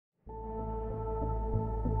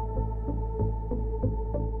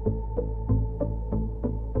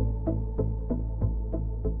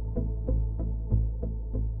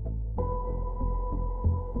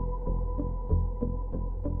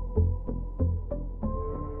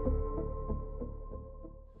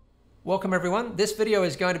Welcome everyone. This video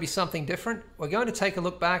is going to be something different. We're going to take a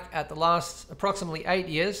look back at the last approximately 8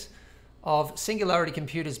 years of Singularity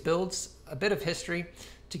Computers builds, a bit of history,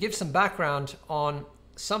 to give some background on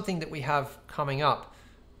something that we have coming up,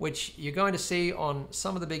 which you're going to see on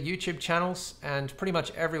some of the big YouTube channels and pretty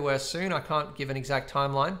much everywhere soon. I can't give an exact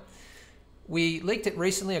timeline. We leaked it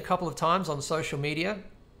recently a couple of times on social media,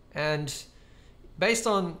 and based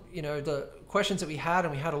on the questions that we had,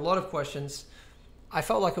 and we had a lot of questions, I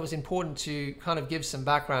felt like it was important to kind of give some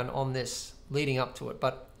background on this leading up to it,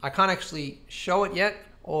 but I can't actually show it yet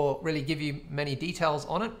or really give you many details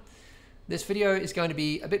on it. This video is going to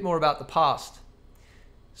be a bit more about the past.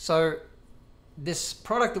 So this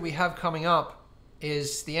product that we have coming up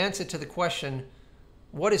is the answer to the question,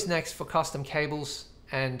 what is next for custom cables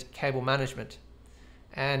and cable management?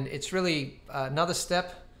 And it's really another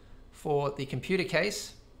step for the computer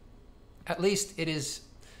case. At least it is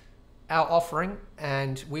our offering,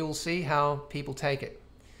 and we will see how people take it.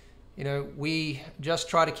 We just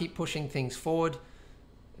try to keep pushing things forward,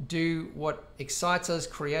 do what excites us,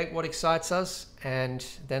 create what excites us, and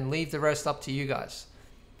then leave the rest up to you guys.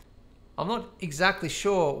 I'm not exactly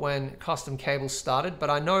sure when custom cables started, but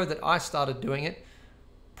I know that I started doing it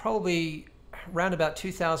probably around about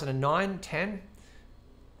 2009, 10.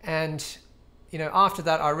 And after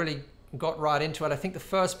that, I really got right into it. I think the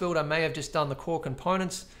first build I may have just done the core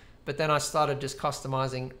components, but then I started just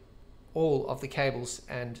customizing all of the cables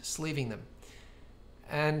and sleeving them.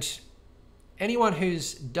 And anyone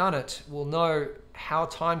who's done it will know how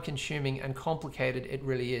time-consuming and complicated it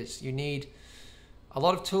really is. You need a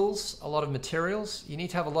lot of tools, a lot of materials. You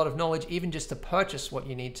need to have a lot of knowledge even just to purchase what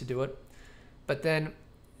you need to do it. But then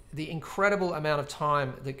the incredible amount of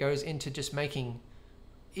time that goes into just making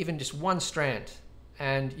even just one strand.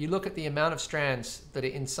 And you look at the amount of strands that are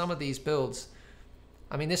in some of these builds.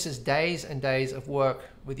 I mean, this is days and days of work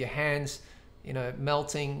with your hands,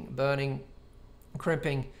 melting, burning,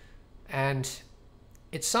 crimping. And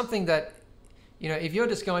it's something that, if you're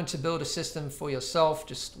just going to build a system for yourself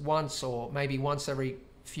just once or maybe once every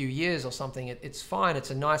few years or something, it's fine.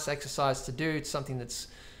 It's a nice exercise to do. It's something it's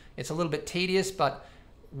a little bit tedious, but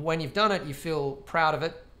when you've done it, you feel proud of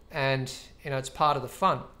it, and it's part of the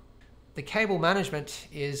fun. The cable management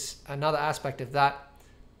is another aspect of that.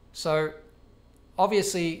 So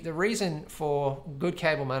obviously, the reason for good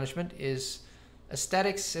cable management is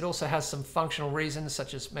aesthetics. It also has some functional reasons,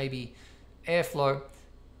 such as maybe airflow.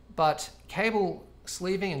 But cable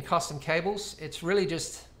sleeving and custom cables, it's really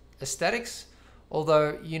just aesthetics.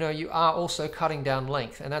 Although, you are also cutting down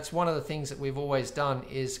length. And that's one of the things that we've always done,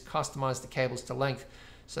 is customize the cables to length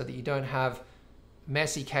so that you don't have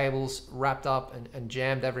messy cables wrapped up and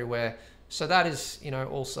jammed everywhere. So that is,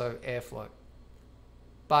 also airflow.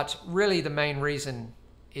 But really the main reason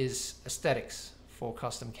is aesthetics for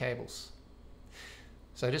custom cables.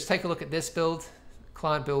 So just take a look at this build,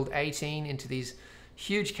 client build 18 into these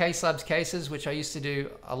huge K-slabs cases, which I used to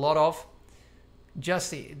do a lot of.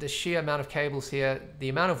 Just the sheer amount of cables here, the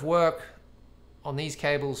amount of work on these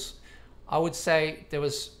cables, I would say there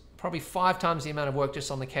was probably 5 times the amount of work just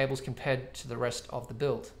on the cables compared to the rest of the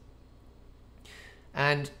build.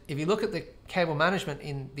 And if you look at the cable management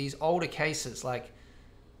in these older cases, like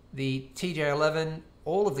the TJ11,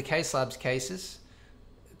 all of the K-slabs cases,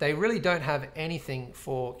 they really don't have anything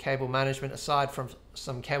for cable management aside from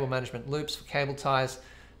some cable management loops for cable ties.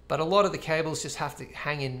 But a lot of the cables just have to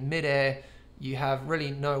hang in midair. You have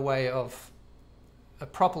really no way of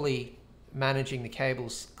properly managing the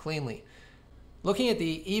cables cleanly. Looking at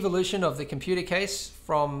the evolution of the computer case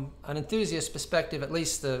from an enthusiast perspective, at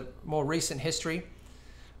least the more recent history,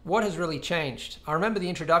 what has really changed? I remember the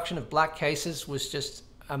introduction of black cases was just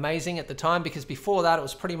amazing at the time, because before that it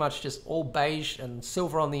was pretty much just all beige and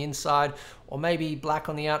silver on the inside, or maybe black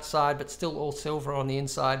on the outside, but still all silver on the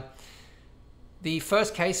inside. The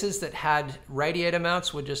first cases that had radiator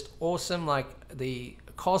mounts were just awesome, like the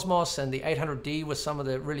Cosmos and the 800D were some of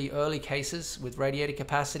the really early cases with radiator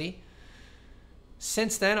capacity.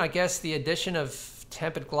 Since then, I guess the addition of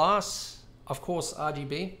tempered glass, of course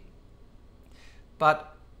RGB,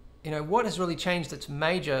 but what has really changed that's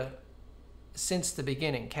major since the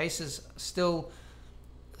beginning? Cases still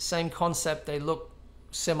same concept, they look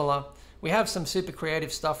similar. We have some super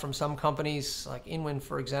creative stuff from some companies like Inwind,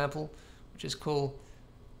 for example, which is cool.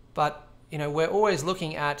 But we're always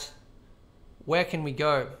looking at where can we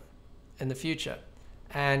go in the future,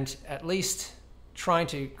 and at least trying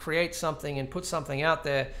to create something and put something out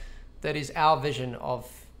there that is our vision of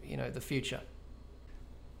the future.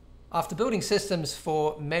 After building systems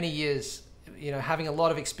for many years, having a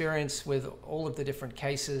lot of experience with all of the different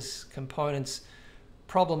cases, components,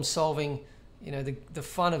 problem solving, the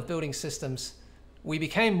fun of building systems, we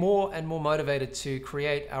became more and more motivated to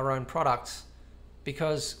create our own products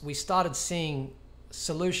because we started seeing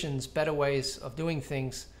solutions, better ways of doing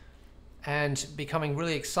things, and becoming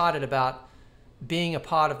really excited about being a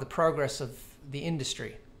part of the progress of the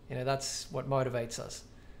industry. That's what motivates us.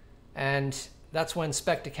 And that's when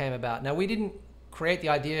Spectre came about. Now, we didn't create the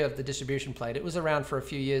idea of the distribution plate. It was around for a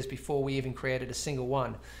few years before we even created a single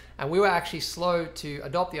one. And we were actually slow to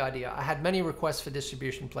adopt the idea. I had many requests for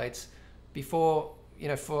distribution plates before,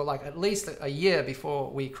 for like at least a year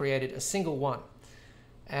before we created a single one.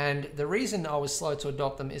 And the reason I was slow to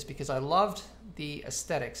adopt them is because I loved the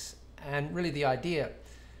aesthetics and really the idea.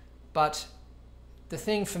 But the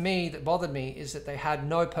thing for me that bothered me is that they had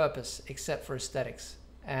no purpose except for aesthetics.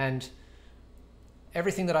 And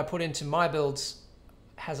everything that I put into my builds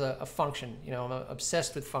has a function. I'm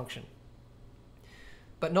obsessed with function.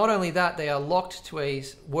 But not only that, they are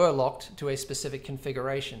were locked to a specific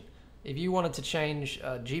configuration. If you wanted to change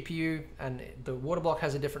a GPU and the water block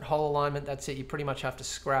has a different hole alignment, that's it. You pretty much have to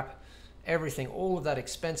scrap everything, all of that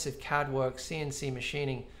expensive CAD work, CNC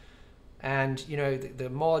machining, and the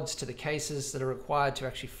mods to the cases that are required to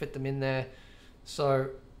actually fit them in there. So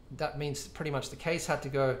that means pretty much the case had to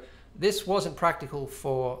go. This wasn't practical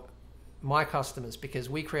for my customers because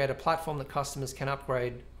we create a platform that customers can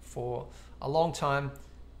upgrade for a long time.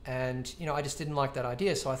 And I just didn't like that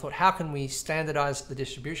idea. So I thought, how can we standardize the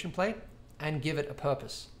distribution plate and give it a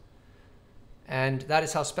purpose? And that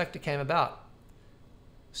is how Spectre came about.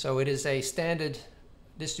 So it is a standard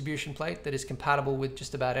distribution plate that is compatible with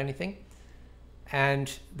just about anything.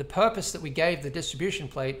 And the purpose that we gave the distribution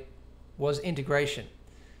plate was integration.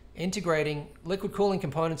 Integrating liquid cooling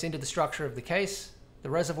components into the structure of the case, the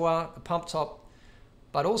reservoir, the pump top,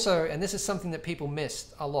 but also, and this is something that people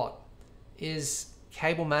missed a lot, is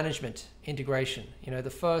cable management integration. The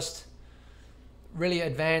first really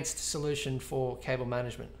advanced solution for cable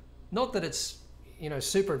management. Not that it's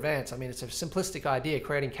super advanced. I mean, it's a simplistic idea,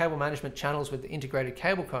 creating cable management channels with integrated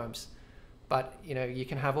cable combs. But you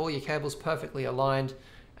can have all your cables perfectly aligned,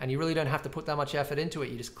 and you really don't have to put that much effort into it.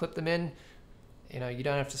 You just clip them in. You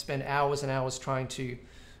don't have to spend hours and hours trying to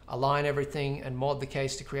align everything and mod the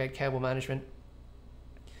case to create cable management.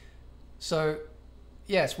 So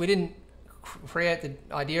yes, we didn't create the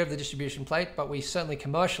idea of the distribution plate, but we certainly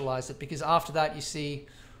commercialized it, because after that you see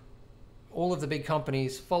all of the big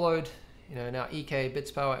companies followed. Now EK,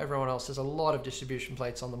 Bitspower, everyone else, there's a lot of distribution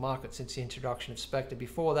plates on the market since the introduction of Spectre.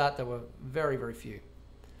 Before that, there were very, very few.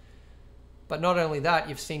 But not only that,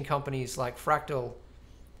 you've seen companies like Fractal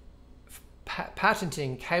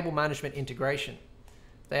patenting cable management integration.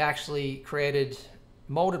 They actually created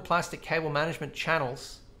molded plastic cable management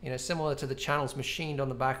channels, similar to the channels machined on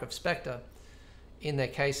the back of Spectre in their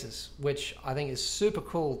cases, which I think is super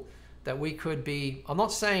cool that we could be. I'm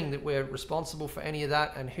not saying that we're responsible for any of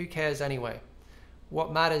that, and who cares anyway.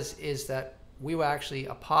 What matters is that we were actually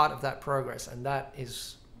a part of that progress, and that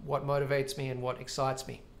is what motivates me and what excites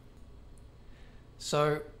me.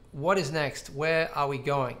 So what is next? Where are we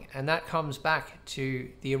going? And that comes back to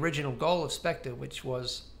the original goal of Spectre, which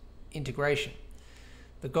was integration.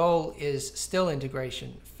 The goal is still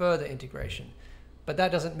integration, further integration, but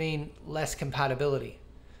that doesn't mean less compatibility.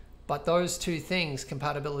 But those two things,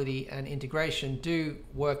 compatibility and integration, do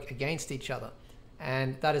work against each other.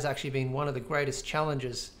 And that has actually been one of the greatest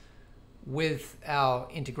challenges with our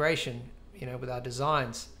integration, with our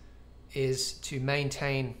designs, is to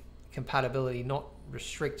maintain compatibility, not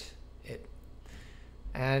restrict it.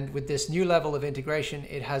 And with this new level of integration,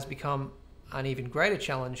 it has become an even greater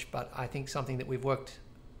challenge, but I think something that we've worked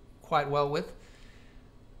quite well with.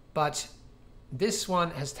 But this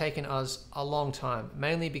one has taken us a long time,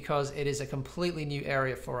 mainly because it is a completely new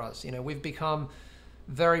area for us. We've become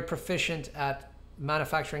very proficient at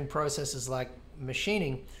manufacturing processes like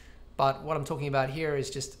machining, but what I'm talking about here is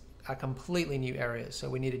just a completely new area. So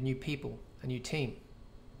we needed new people, a new team.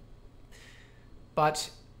 But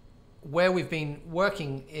where we've been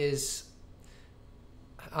working is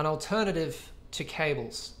an alternative to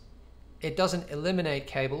cables. It doesn't eliminate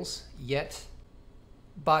cables yet,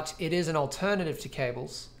 but it is an alternative to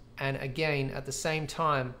cables. And again, at the same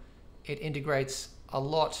time, it integrates a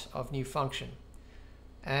lot of new function.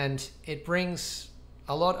 And it brings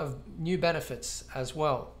a lot of new benefits as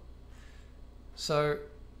well. So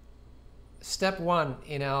step one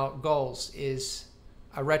in our goals is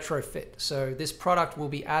a retrofit. So this product will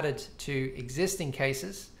be added to existing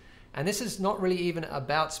cases. And this is not really even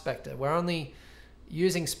about Spectre. We're only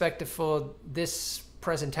using Spectre for this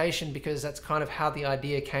presentation because that's kind of how the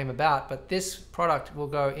idea came about. But this product will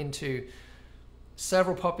go into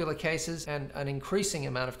several popular cases and an increasing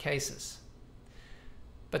amount of cases.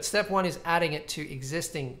 But step one is adding it to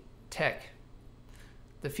existing tech.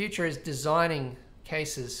 The future is designing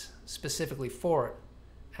cases specifically for it,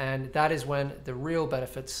 and that is when the real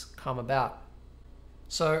benefits come about.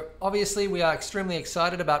 So obviously we are extremely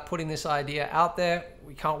excited about putting this idea out there.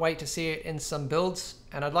 We can't wait to see it in some builds,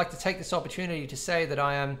 and I'd like to take this opportunity to say that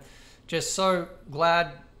I am just so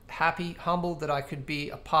glad, happy, humbled that I could be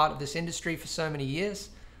a part of this industry for so many years.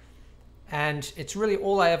 And it's really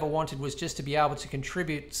all I ever wanted was just to be able to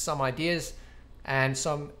contribute some ideas, and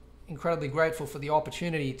so I'm incredibly grateful for the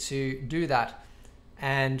opportunity to do that.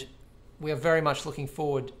 And we are very much looking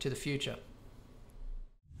forward to the future.